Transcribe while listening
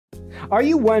Are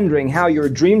you wondering how your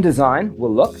dream design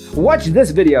will look? Watch this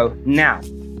video now.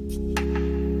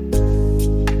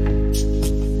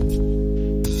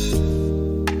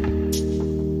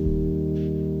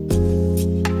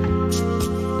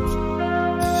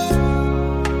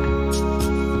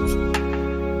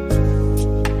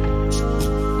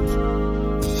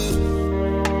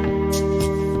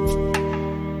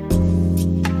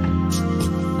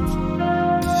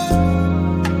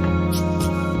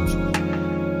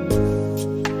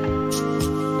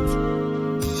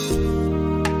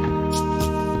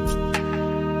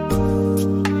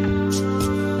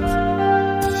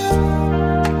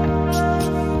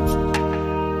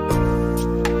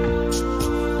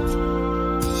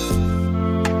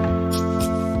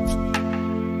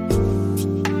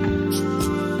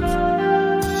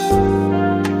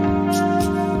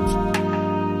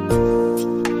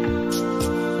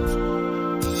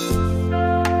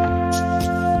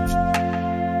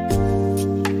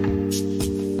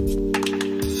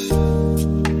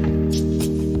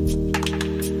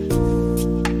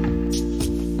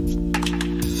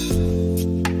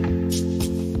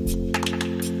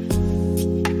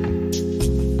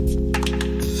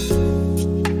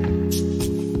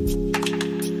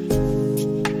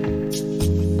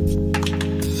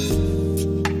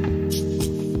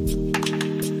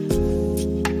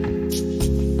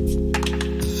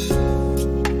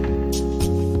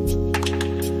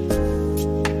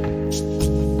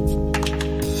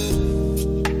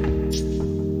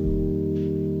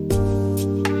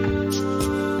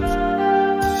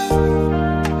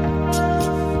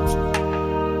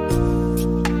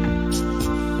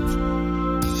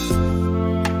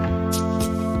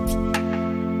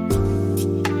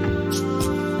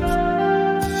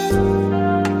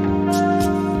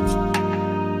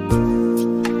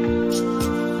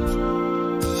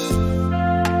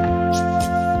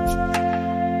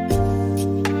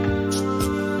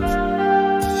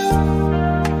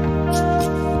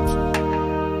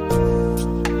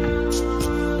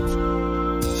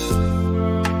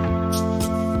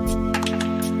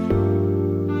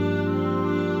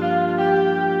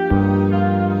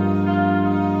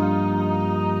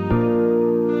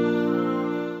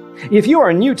 If you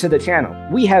are new to the channel,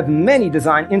 we have many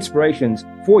design inspirations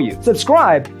for you.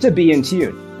 Subscribe to be in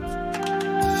tune.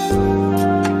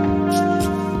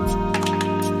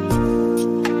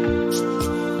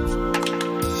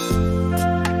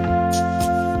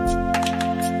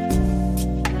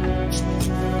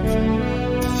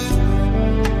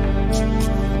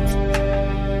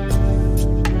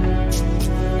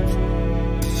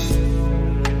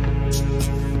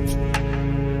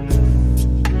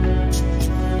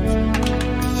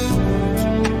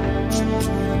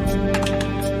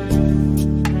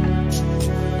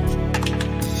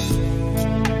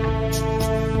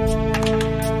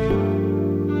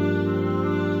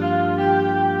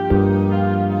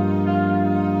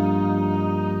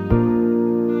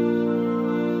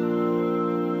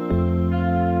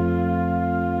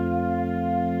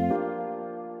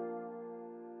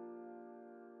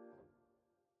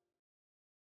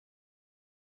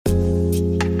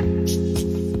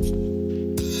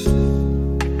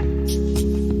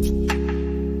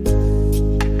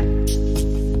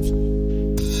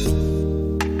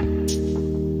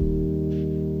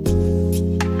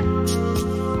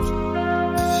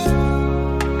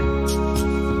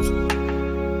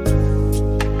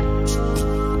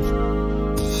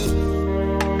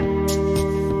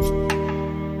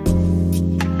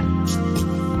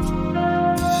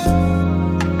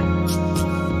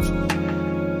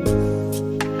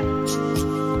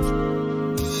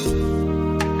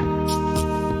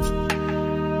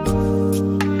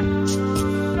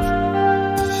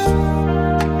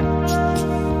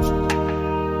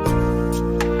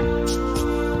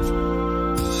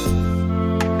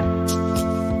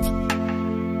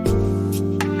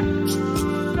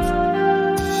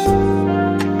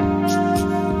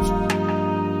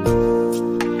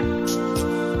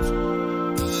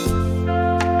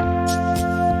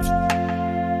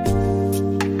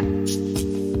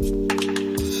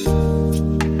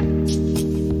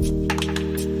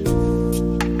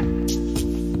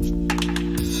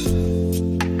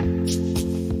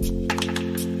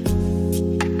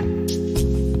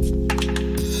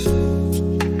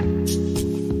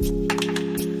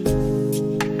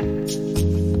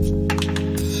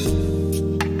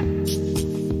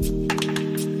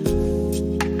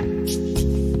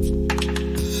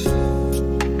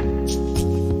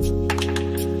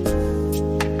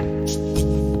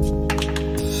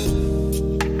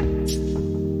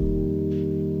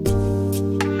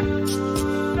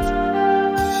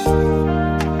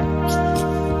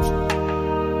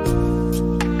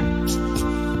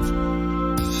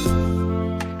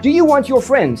 Do you want your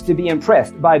friends to be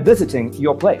impressed by visiting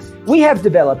your place? We have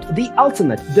developed the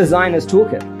ultimate designer's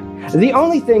toolkit. The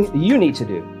only thing you need to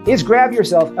do is grab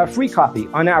yourself a free copy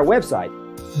on our website,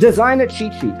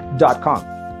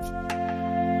 designercheatsheet.com.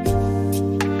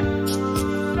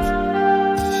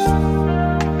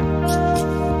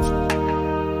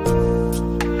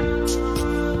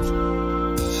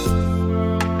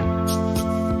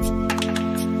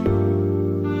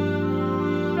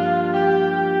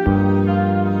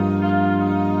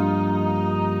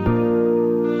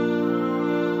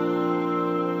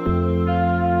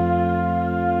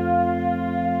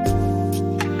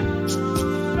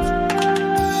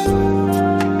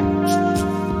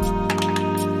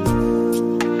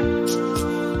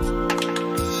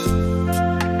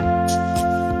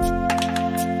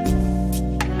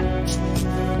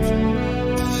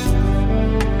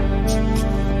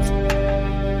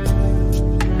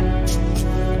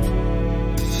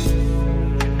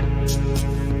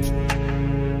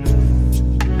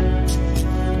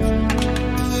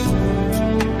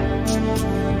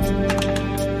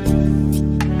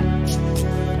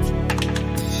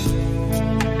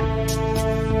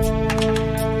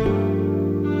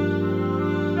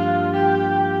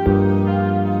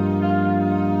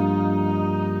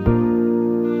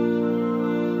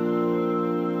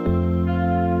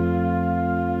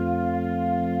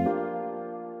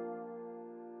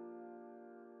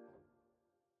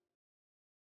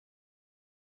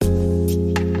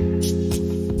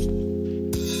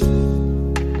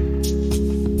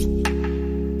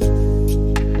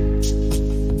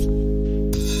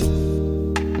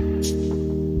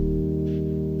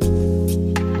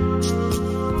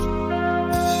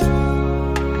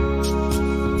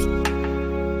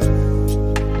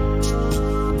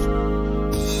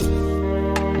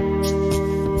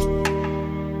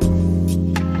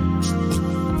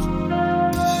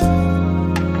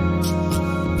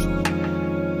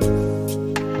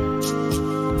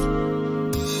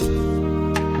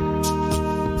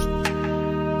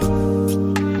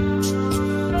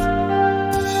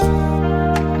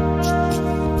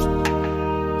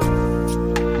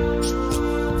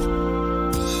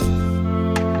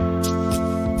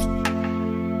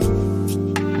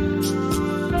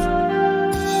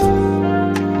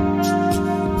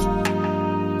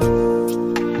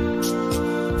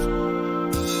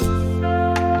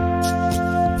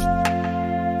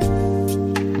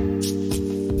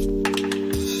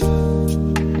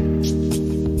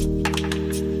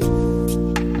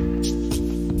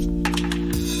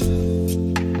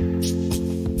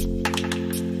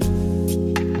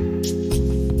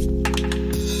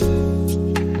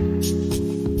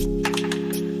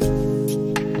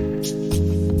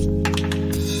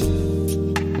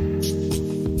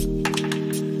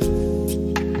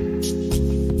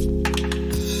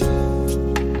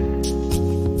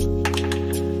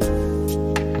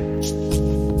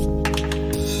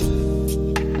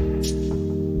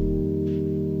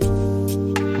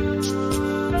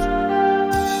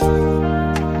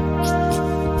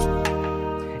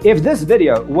 If this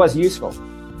video was useful,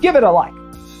 give it a like.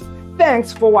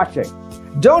 Thanks for watching.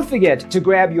 Don't forget to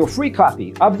grab your free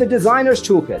copy of the Designer's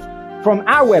Toolkit from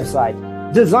our website,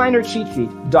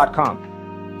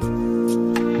 designercheatsheet.com.